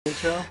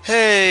intro?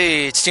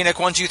 Hey, it's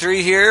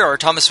TNEC123 here, or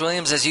Thomas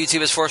Williams, as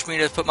YouTube has forced me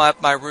to put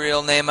my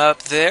real name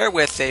up there,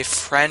 with a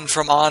friend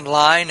from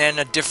online and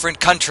a different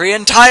country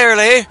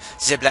entirely,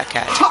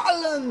 ZeBlackCat.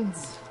 Holland!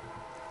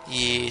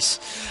 Yes.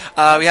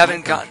 We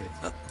haven't gotten...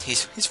 Oh,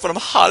 he's from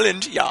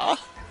Holland, yeah.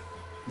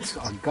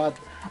 Oh, God.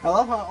 I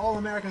love how all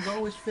Americans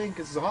always think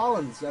it's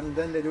Holland, and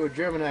then they do a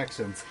German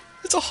accent.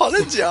 It's a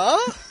Holland, yeah?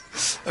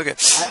 Okay.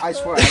 I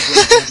swear,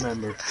 I don't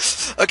remember.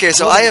 Okay,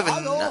 so I have a...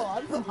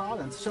 I'm from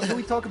Holland. So do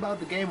we talk about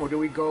the game, or do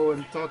we go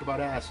and talk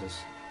about asses?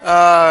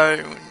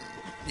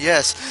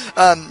 Yes.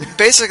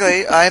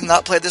 Basically, I have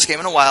not played this game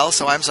in a while,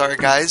 so I'm sorry,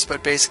 guys,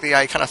 but basically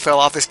I kind of fell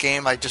off this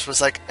game. I just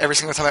was like, every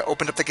single time I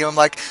opened up the game, I'm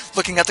like,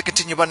 looking at the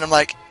continue button, I'm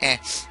like, eh.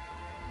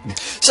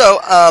 So,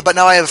 but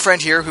now I have a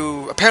friend here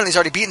who apparently has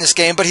already beaten this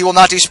game, but he will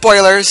not do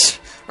spoilers,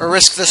 or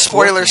risk the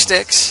spoiler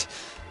sticks.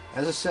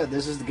 As I said,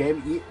 this is the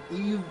game.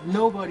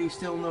 Nobody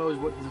still knows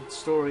what the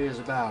story is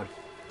about.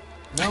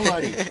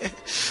 Nobody.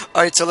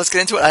 Alright, so let's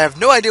get into it. I have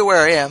no idea where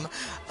I am.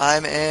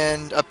 I'm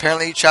in,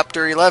 apparently,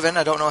 Chapter 11.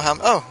 I don't know how...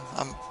 Oh,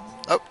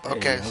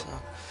 okay. So,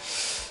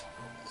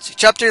 let's see,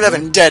 Chapter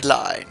 11,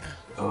 Deadline.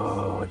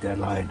 Oh,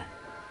 Deadline.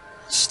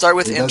 Start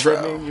with Does intro.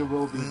 that mean you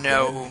will be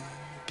No,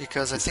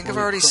 because I think I've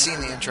already seen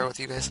the intro with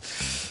you guys.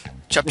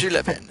 Chapter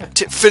 11.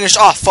 Finish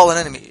off fallen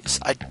enemies.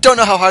 I don't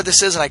know how hard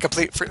this is, and I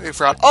completely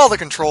forgot all the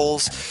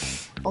controls.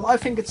 Well, I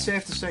think it's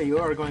safe to say you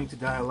are going to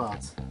die a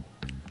lot.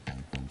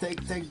 Wait,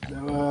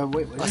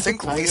 I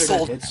think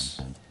lethal...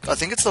 I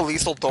think it's the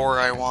lethal door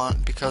I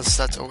want, because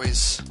that's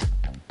always...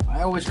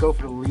 I always go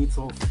for the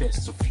lethal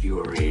fists of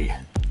fury.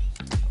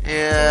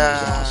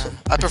 Yeah, awesome.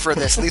 I prefer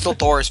this. Lethal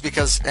doors,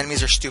 because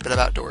enemies are stupid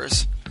about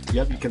doors.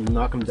 Yep, you can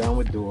knock them down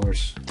with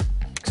doors.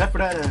 Except for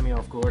that enemy,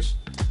 of course.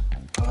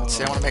 Let's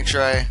see, I want to make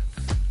sure I...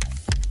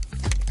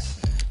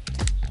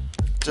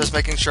 Just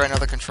making sure I know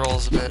the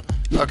controls a bit.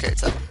 Okay,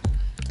 it's that.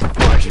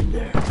 Watch in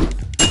there.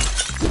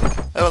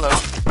 Oh, hello.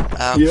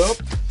 Ow. Yep.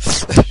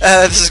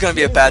 This is going to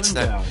be a bad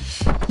start.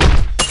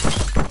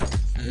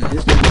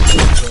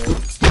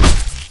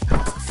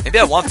 Maybe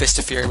I want Fist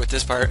of Fury with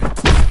this part.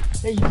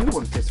 Hey, you do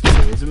want Fist of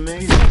Fury. It's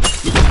amazing.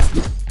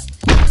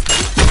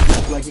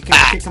 Like, you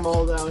can kick them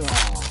all down.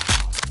 Oh.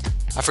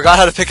 I forgot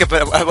how to pick up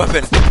a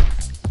weapon.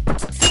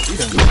 You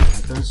don't need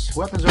weapons.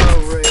 Weapons are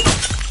overrated.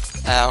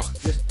 Ow.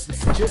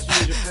 Just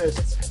use your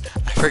fists.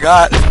 I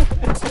forgot.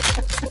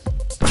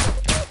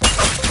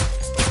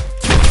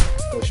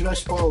 Oh, should I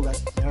spoil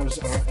that? Our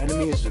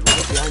enemy is right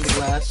behind the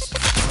glass.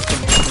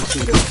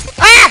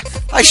 Ah!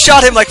 I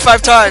shot him like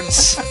 5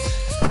 times. Shoot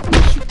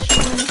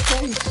him in the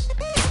face.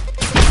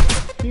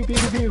 Pew, pew,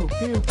 pew,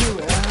 pew, pew,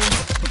 and...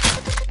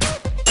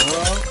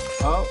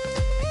 Oh.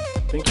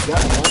 Think you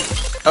got one.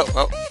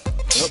 Oh.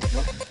 Nope.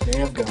 They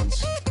have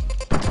guns.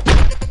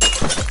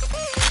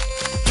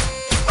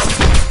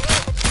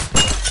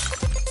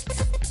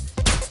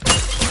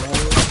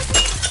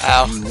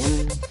 Ow.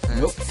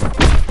 Nope.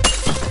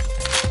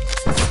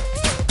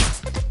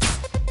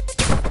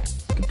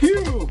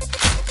 Pew!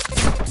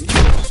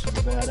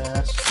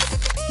 Badass.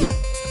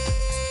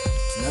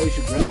 Now you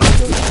should grab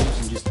those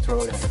and just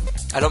throw it at him.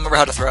 I don't remember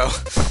how to throw.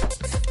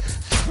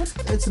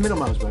 It's the middle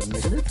mouse button,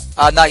 isn't it?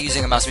 Not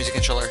using a mouse music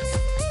controller.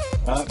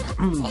 I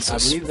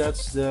believe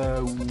that's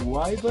the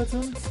Y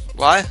button.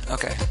 Why?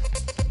 Okay.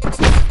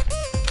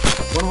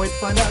 One way to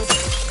find out.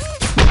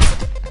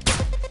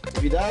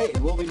 If you die, it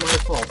will be my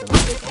fault, and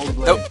I'll take all the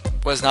blame.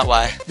 Nope, was not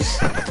why. Maybe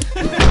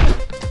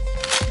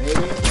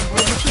it's one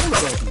of the shoulder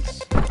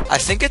buttons. I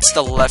think it's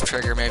the left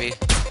trigger, maybe.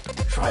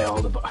 Try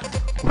all the buttons.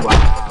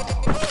 Wow.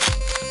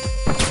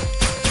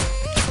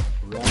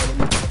 Right in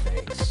the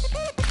face.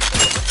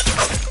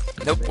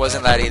 Nope,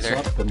 wasn't that either.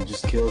 Up and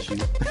just kills you.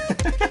 Maybe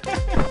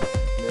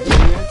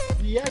it's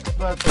the X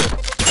button.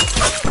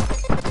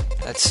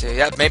 Let's see.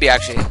 Yeah, maybe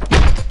actually.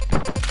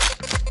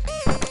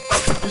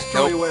 Just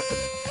throw your weapon.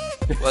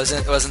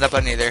 Wasn't that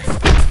button either.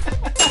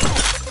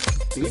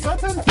 B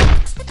button?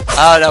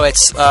 Oh no,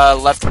 it's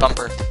left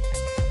bumper,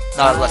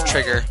 not left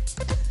trigger.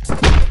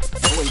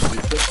 Oh wait,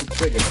 you push the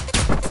trigger.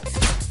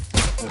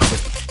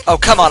 Oh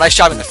come on, I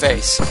shot him in the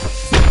face.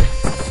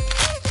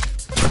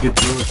 Get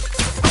through it.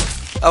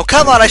 Oh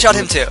come on, I shot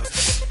him too.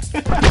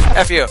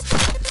 F you.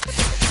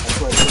 That's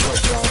why it's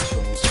like Dark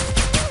Souls.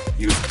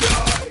 You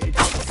died.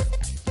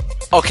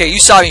 Okay, you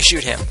saw me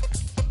shoot him.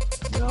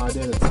 No, I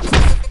didn't.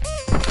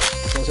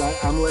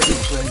 Because I'm letting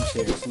friends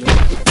here. So you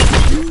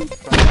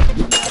try to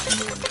match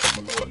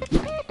more.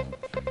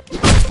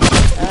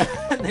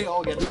 And they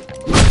all get it.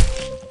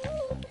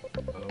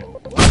 Oh,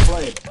 well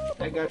played.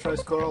 That guy tries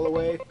to crawl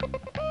away.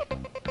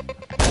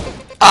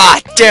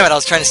 Ah, damn it, I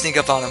was trying to sneak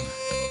up on him.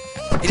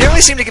 He didn't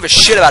really seem to give a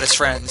shit about his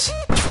friends.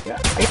 Yeah,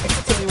 I can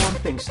tell you one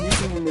thing.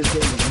 Sneaking in this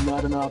game is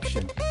not an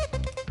option.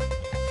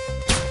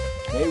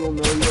 They will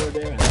know you are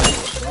there.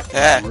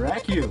 And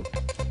wreck you.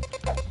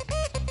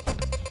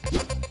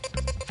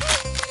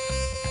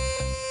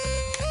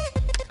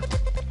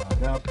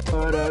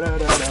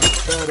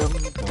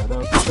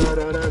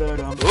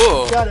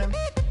 Ooh. Got him.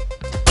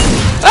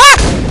 Ah!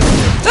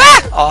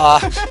 Ah! Aw.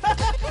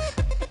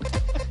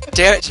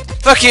 Damn it.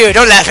 Fuck you,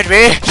 don't laugh at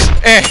me.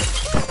 Hey,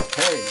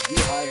 you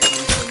hired me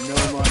for no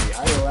money. I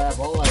will laugh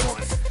all I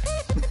want.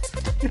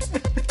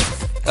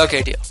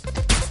 Okay, deal.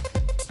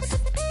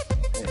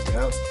 There you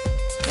go.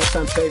 Next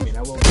time pay me.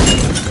 That will be a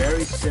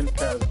very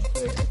simple.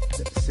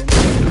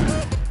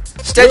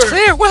 Stage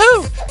clear,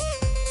 woohoo!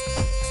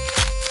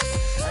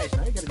 Nice,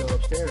 now you gotta go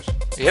upstairs.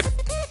 Yep.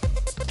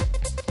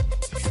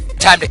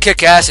 Time to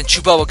kick ass and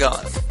chew bubble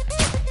gum.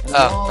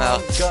 Oh, well.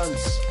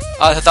 Guns.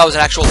 I thought that was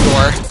an actual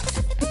door.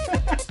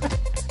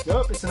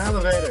 Nope, it's an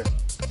elevator.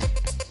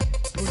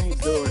 Who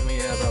needs doors when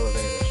you have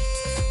elevators?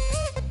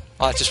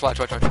 Oh, just watch.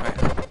 Oh,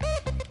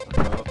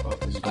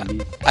 this is gonna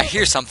be... I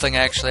hear something,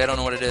 actually. I don't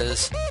know what it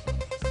is.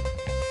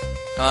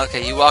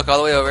 Okay, you walk all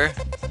the way over.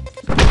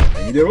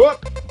 And you do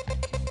up.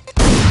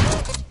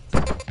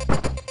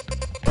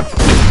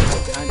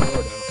 Behind the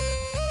door,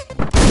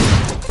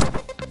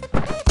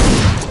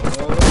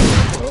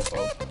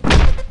 though.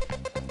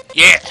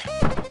 Yeah!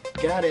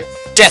 Got it.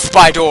 Death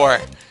by door!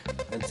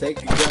 And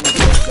take your gun and get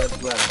that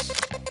glass.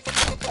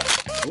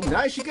 Oh,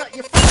 nice, you got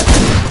your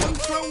don't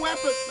throw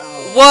weapon.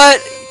 Oh,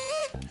 What?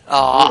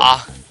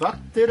 Aw.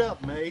 fucked it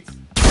up, mate.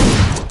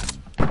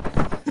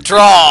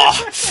 Draw!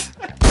 Oh,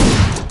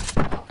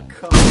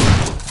 come on.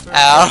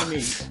 Ow.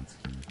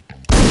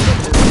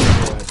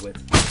 With.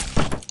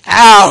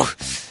 Ow!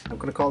 I'm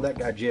gonna call that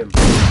guy Jim.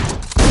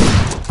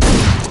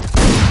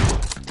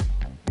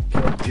 You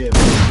killed Jim.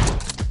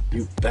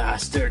 You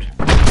bastard.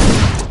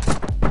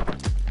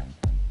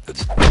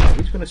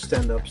 He's gonna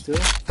stand up still.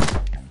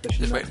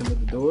 Especially knock him at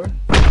the door.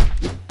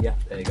 Yeah,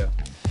 there you go.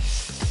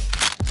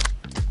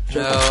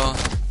 No.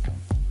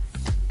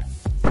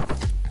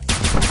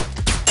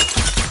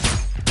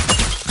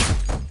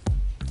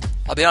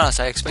 I'll be honest,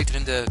 I expected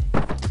him to...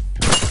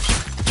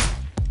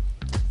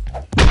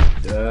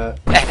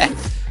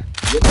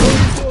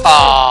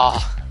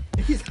 Aww.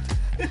 You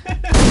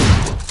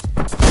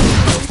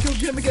killed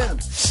Jim again.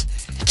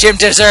 Jim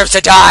deserves to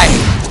die!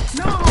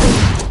 No!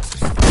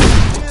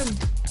 Jim!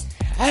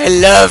 I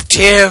love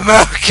Tim!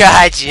 Oh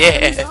god,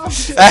 yeah!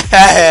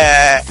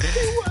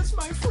 He was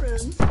my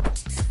friend.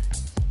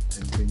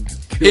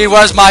 He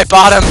was my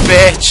bottom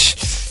bitch!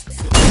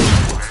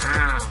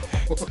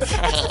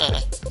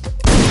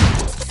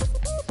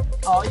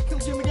 Oh, you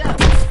killed Jim again.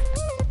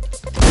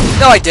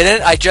 No, I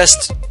didn't. I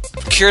just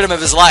cured him of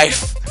his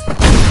life.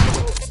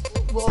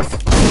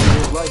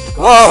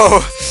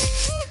 Whoa!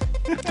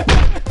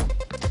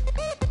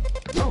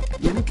 No,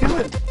 you didn't kill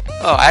him.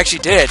 Oh, I actually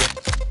did.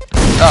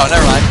 Oh,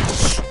 never mind.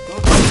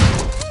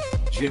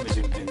 Jim is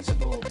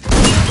invincible. You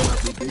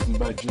cannot be beaten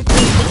by just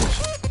one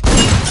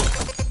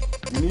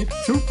punch. You need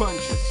 2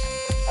 punches.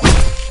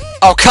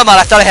 Oh, come on.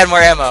 I thought I had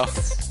more ammo.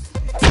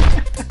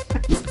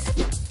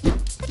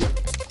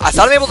 I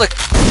thought I'd be able to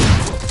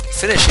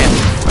finish him.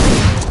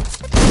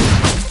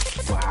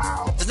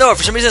 Wow. No,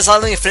 for some reason it's not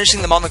letting me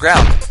finishing them on the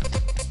ground.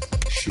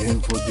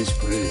 Shameful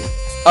display.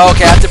 Oh,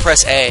 okay, I have to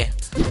press A.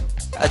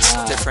 That's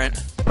different.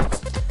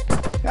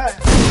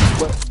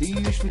 But do you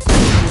usually play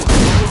with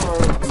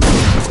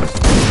a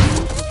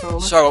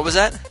controller? Sorry, what was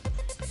that?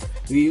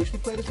 Do you usually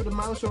play this with a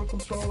mouse or a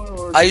controller?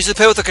 Or I usually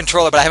play with a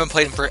controller, but I haven't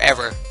played in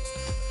forever.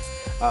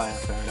 Oh yeah,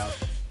 fair enough.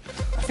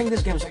 I think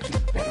this game is actually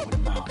better with a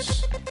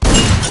mouse.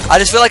 I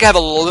just feel like I have a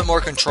little bit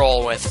more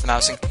control with the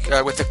mouse and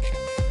with the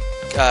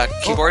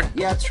keyboard. Oh,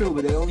 yeah, true,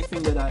 but the only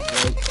thing that I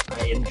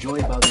enjoy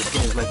about this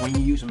game is like when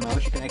you use a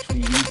mouse, you can actually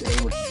use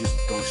aim, which just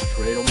go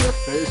straight on their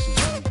faces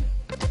and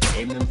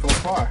aim them from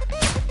far.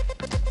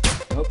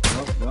 Nope.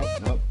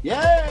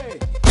 Yay!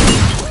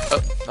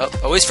 Oh,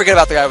 always forget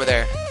about the guy over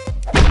there.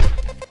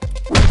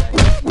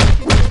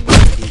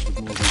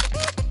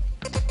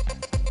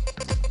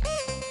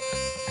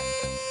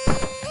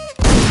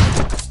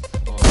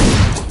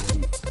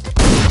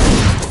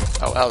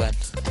 Oh, well then.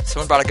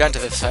 Someone brought a gun to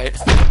this site.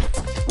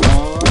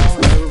 Oh,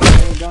 never bring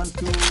a gun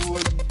to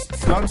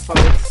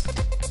gunfights.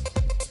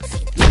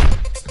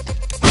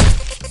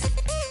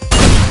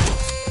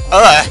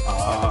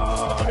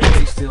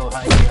 They still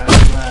hide behind the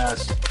glass.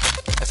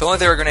 If only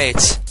they were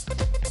grenades.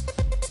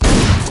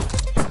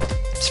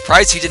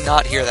 Surprised he did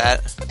not hear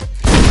that.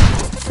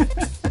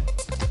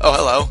 Oh,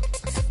 hello.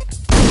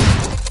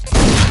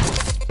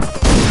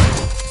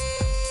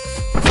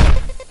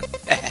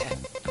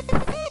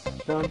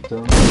 Dun,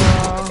 dun,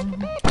 dun.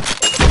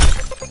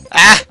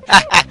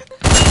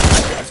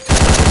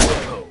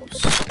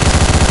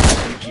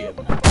 Jim.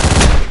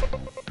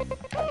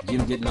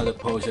 Jim did not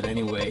oppose it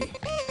anyway.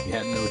 He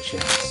had no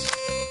chance.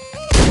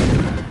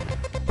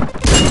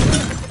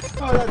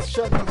 Oh, that's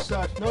shotgun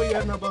shot. No, you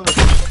have no bonus.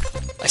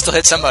 I still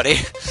hit somebody.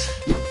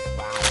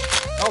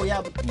 Wow. Oh,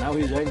 yeah, but now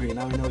he's angry.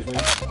 Now he knows where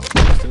he's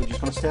still just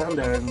gonna stand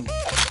there and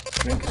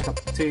drink his cup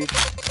of tea.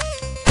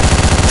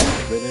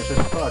 British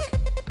as fuck.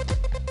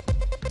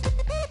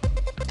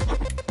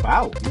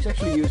 Wow, he's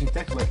actually using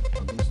text like,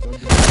 I'm gonna start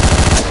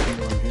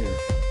doing on here.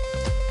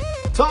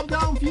 Top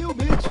down view,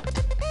 bitch!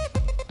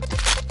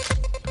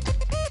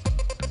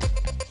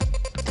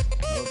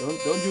 No,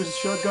 don't use a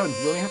shotgun.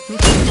 You only have 2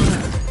 shots on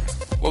that.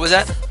 What was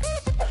that?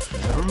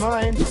 Never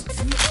mind.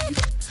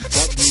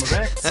 You got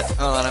Correct.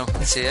 Oh, I know.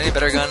 Let's see. Any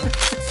better gun?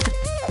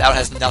 That one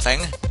has nothing.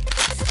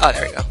 Oh,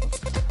 there we go.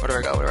 Where do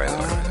I go? Where do I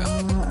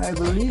go? I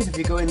believe if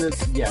you go in the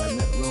in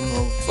that room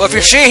over Well, if you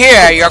there. see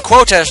here, your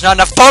quota is not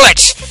enough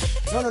bullets!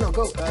 No,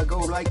 go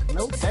like,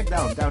 no, back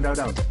down. Back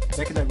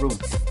in that room.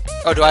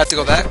 Oh, do I have to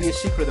go back? There'll be a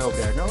secret over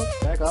there. No,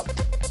 back up.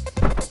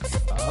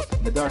 Up,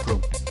 in the dark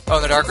room. Oh,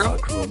 in the dark room?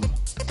 Dark room,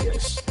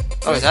 yes.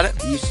 Oh, is that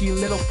it? You see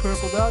little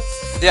purple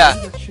dots? Yeah.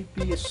 That should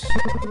be a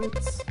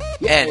secret.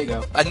 Yeah, there you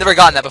go. I've never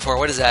gotten that before.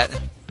 What is that?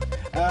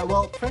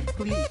 Well,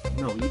 practically,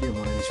 no, you didn't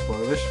want any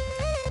spoilers.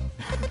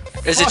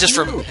 Is it just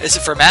for? you. Is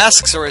it for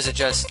masks or is it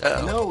just?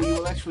 No, you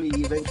will actually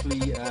eventually,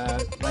 like,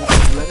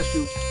 the letters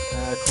you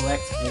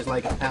collect is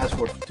like a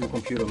password to a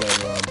computer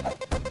later on.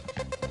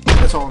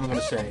 That's all I'm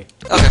gonna say.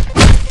 Okay.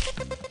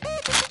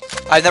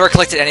 I've never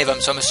collected any of them,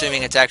 so I'm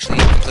assuming it's actually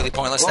completely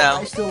pointless Well,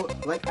 now. I still,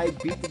 like, I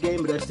beat the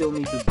game, but I still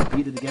need to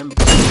beat it again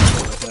because I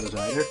don't like letters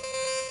either.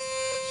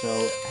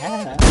 So,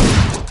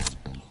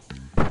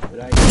 but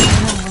I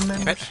don't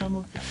remember some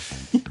of them.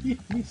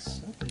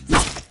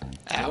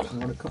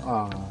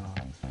 Ow.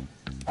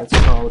 Let's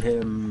call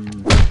him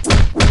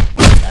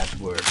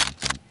Edward.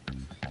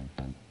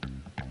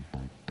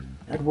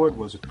 Edward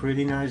was a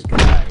pretty nice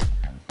guy.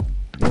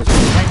 He was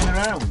just hanging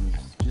around,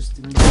 just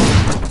in the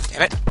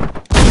Damn it.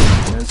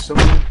 And then some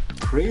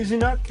crazy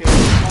nutcase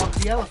off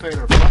the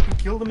elevator fucking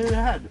killed him in the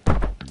head.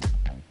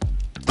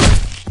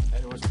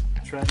 That was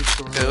a tragic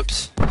story.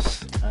 Oops.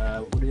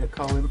 What do you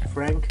call him?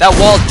 Frank? That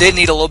wall did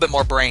need a little bit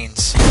more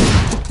brains.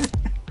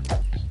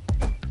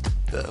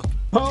 Though.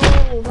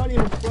 Oh, not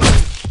even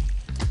close.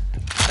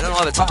 I don't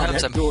know if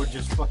sometimes that I'm. door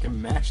just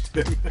fucking mashed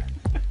him.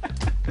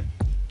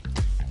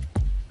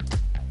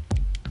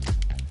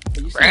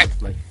 You see,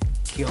 it's like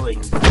killing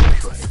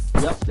doors, right?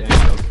 Yep, there you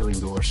go, killing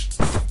doors.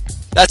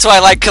 That's why I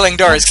like killing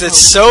doors, because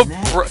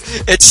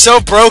it's so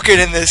broken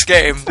in this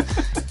game.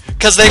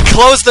 Because they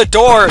close the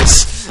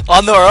doors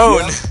on their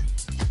own.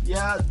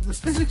 Yeah, the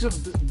physics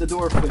of the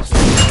door physics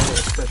are a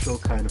special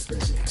kind of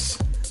physics.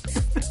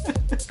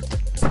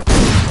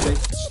 Okay,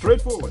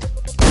 straightforward.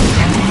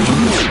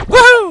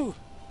 Woohoo!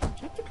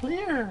 Chapter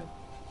clear.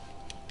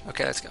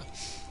 Okay, let's go.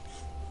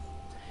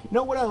 You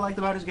know what I liked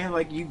about this game?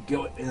 Like, you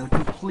go in a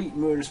complete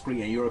murder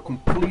spree and you're a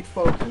complete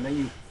focus, and then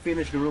you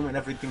finish the room and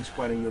everything's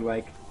quiet and you're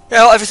like...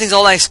 Yeah, well, everything's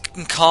all nice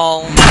and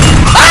calm.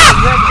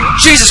 Ah!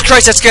 Jesus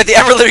Christ, that scared the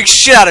ever-living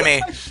shit out of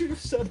me. I should have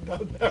said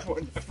about that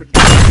one.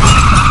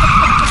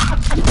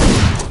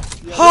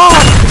 Oh,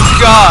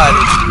 God.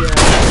 Yeah.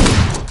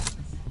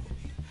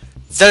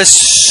 That is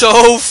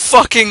so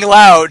fucking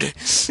loud.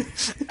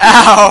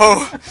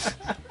 Ow.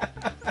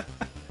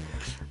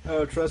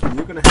 Oh, trust me,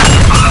 you're gonna have to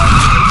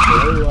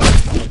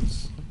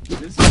times.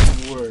 This is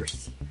the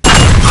worst.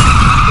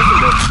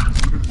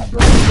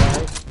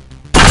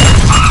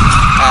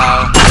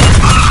 Ow.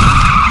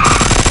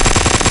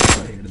 I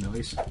hear the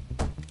noise.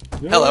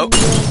 Hello.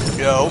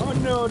 Yo. Oh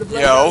no, the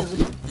black Yo. guy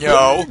is a-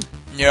 Yo.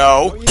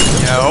 Yo.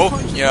 Yo.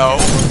 Yo.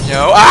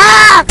 Yo.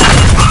 Ah!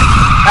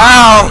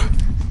 Ow.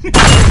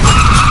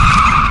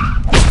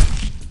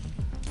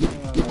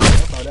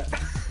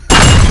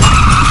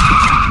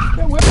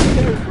 That weapon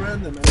there is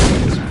random and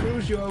it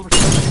screws you over so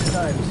many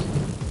times.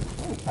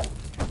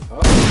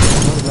 Oh,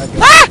 the black guy.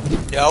 Ah!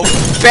 No.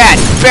 Bad.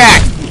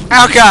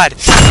 Oh, God.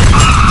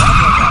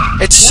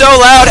 It's so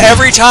loud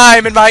every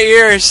time in my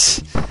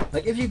ears.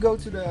 Like if you go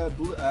to the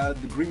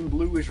green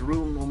bluish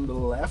room on the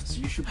left,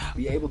 you should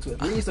be able to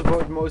at least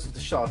avoid most of the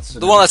shots.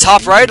 The one that's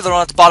top right or the one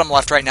that's bottom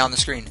left right now on the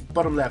screen?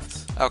 Bottom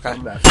left. Okay.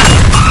 Bottom left. Like,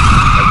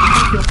 you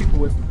can kill people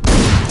with...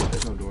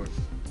 There's no door.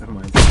 Never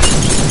mind.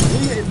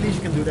 Yeah, at least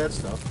you can do that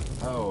stuff.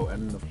 Oh,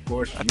 and of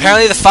course...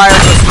 Apparently the fire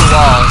goes through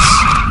walls.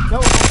 No,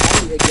 I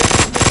again,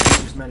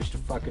 you just managed to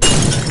fuck it up.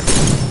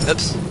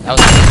 Oops. That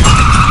was...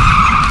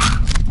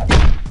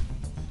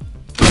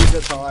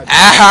 That's how I...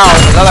 Ow!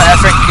 Another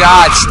effing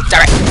god!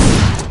 Damn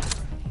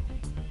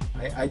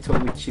it! I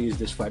totally cheese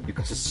this fight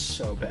because it's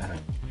so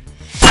bad.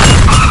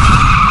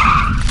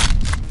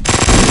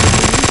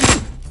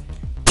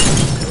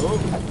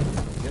 Nope.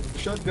 Get the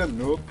shotgun.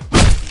 Nope.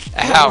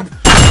 Ow!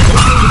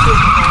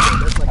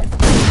 That's like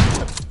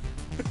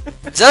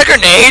Is that a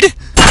grenade?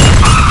 I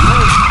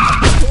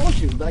told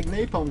you, like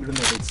napalm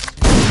grenades.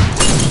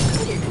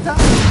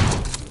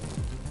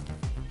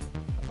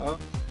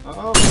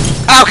 Oh.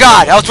 Oh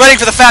god! I was waiting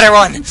for the fatter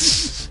one!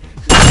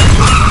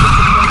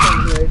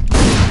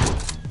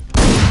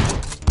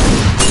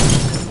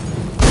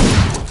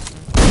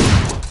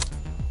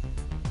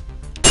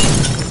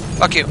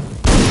 Fuck you.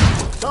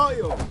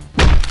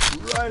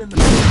 Right in the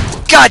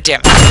God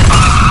damn it!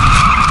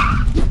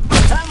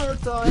 hammer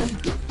time!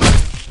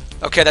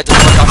 Okay, that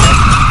doesn't work on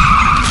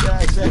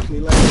Yeah, exactly,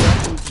 like the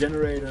weapon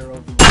generator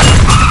of the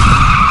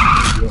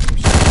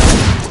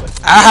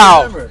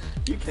Ow! Hammer.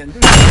 You can do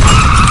that.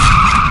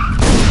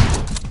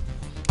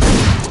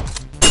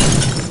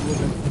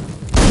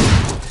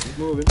 Keep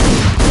moving.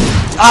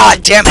 Ah,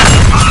 damn it!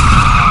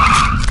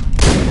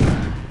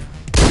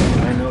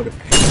 I know the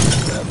pain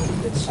of the level.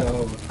 It's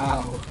so...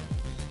 Ow.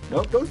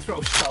 Nope, don't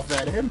throw stuff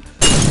at him.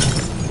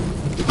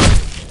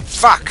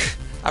 Fuck!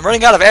 I'm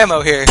running out of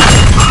ammo here.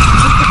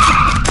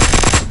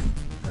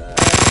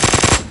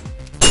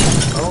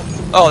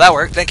 Oh, that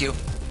worked. Thank you.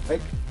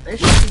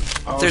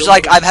 There's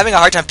like, I'm having a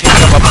hard time picking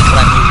up weapons when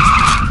I move.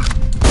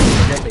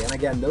 Exactly, and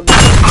again, those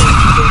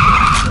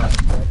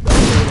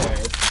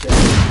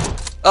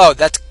Oh,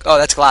 that's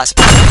glass.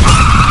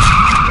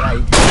 Yeah,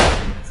 you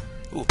can.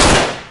 Ooh.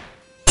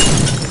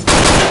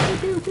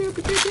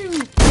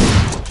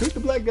 Shoot the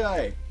black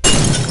guy.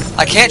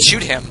 I can't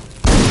shoot him.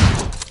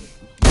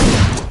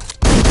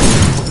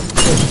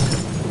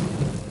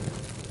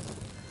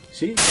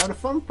 See, now the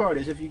fun part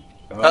is if you...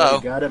 Uh-oh.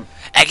 You got him.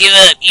 I give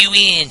up. You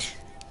win.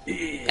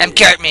 Yeah. I'm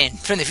Cartman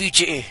from the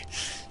future.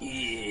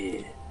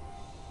 Yeah.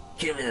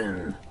 Kill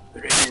him.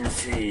 Right in the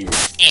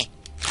face. Eh.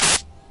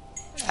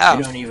 Ow.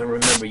 You don't even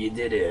remember you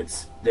did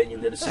it. Then you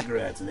lit a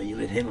cigarette, and then you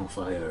lit him on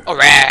fire.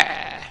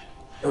 Alright.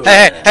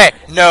 Hey,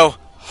 no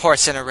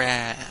horsing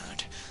around.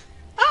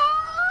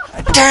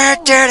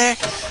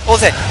 Well,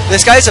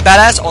 this guy is a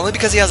badass only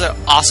because he has an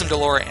awesome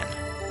DeLorean.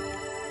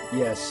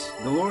 Yes,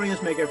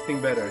 DeLoreans make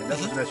everything better. That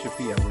was an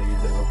SUV, I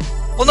believe, though.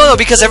 Well, no,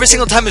 because every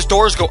single time his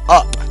doors go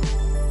up,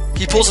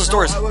 he pulls his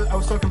doors. I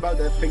was talking about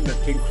that thing that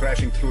came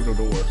crashing through the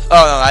doors.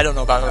 Oh, no, I don't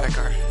know about that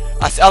car.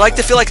 I like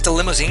to feel like it's a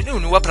limousine.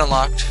 Ooh, new weapon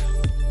unlocked.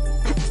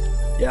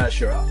 Yeah,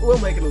 sure. We'll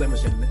make it a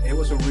limousine. It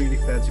was a really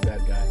fancy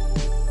bad guy.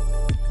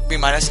 B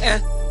minus,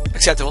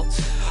 acceptable.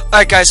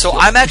 Alright guys, so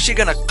I'm actually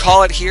gonna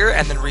call it here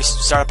and then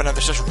start up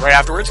another session right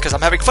afterwards because I'm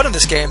having fun in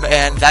this game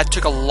and that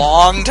took a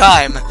long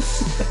time.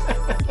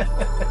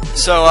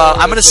 So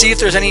I'm gonna see if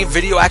there's any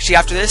video actually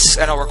after this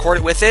and I'll record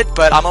it with it,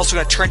 but I'm also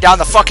gonna turn down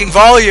the fucking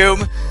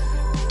volume.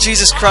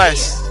 Jesus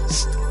Christ.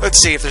 Let's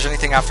see if there's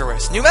anything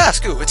afterwards. New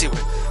mask, ooh, let's see.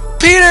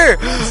 Peter!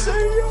 It's a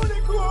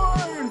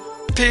unicorn!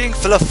 Pink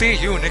fluffy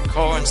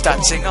unicorns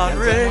dancing on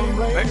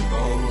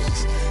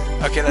rainbows.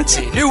 Okay, let's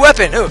see. New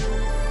weapon, ooh.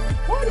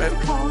 What is the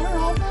color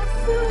of that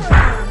fur?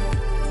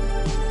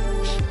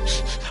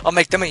 I'll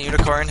make them a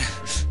unicorn.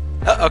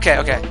 Okay.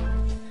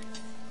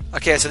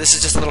 Okay, so this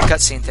is just a little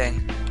cutscene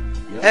thing.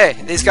 Yep. Hey,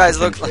 these guys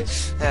look like...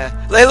 Yeah.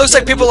 It looks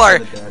like people are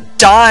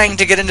dying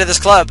to get into this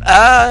club.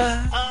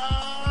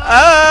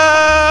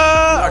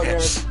 Okay.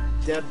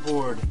 Dead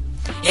bored.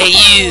 Hey,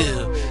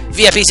 you.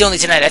 VIP's only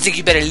tonight. I think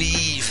you better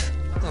leave.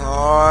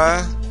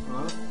 Aww.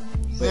 Huh?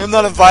 I'm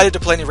not invited to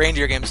play any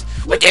reindeer games.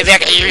 What the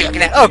fuck are you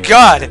looking at? Oh,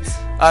 God!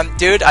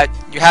 Dude,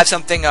 you have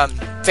something,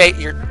 fake,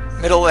 your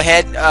middle of the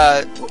head,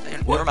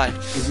 never mind.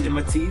 Is it in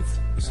my teeth?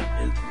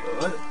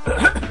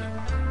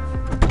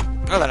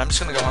 Well then, I'm just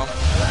gonna go home.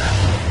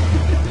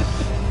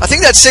 I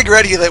think that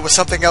cigarette he lit was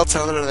something else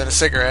other than a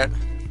cigarette.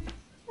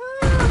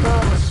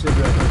 Not a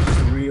cigarette, it's just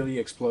a really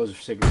explosive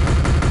cigarette.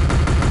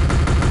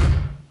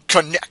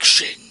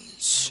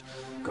 Connections!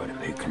 Gotta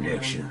make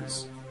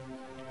connections.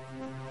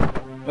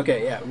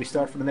 Okay, yeah, we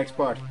start for the next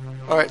part.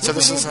 Alright, so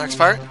this is the next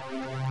part?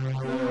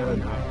 No,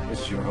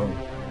 this is your home.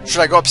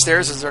 Should I go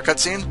upstairs? Is there a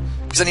cutscene?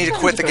 Because I need to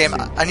quit the game.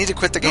 I need to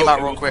quit the game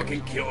out real quick.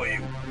 Kill you.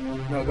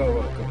 No,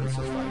 go. This is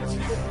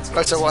fine.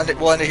 Alright, so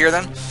we'll end it here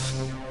then?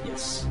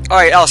 Yes.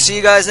 Alright, I'll see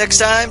you guys next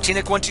time.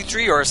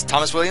 T-Nick123 or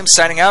Thomas Williams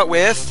signing out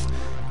with...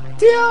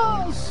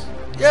 Dios!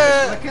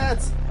 Yeah! My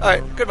cats.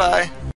 Alright, goodbye.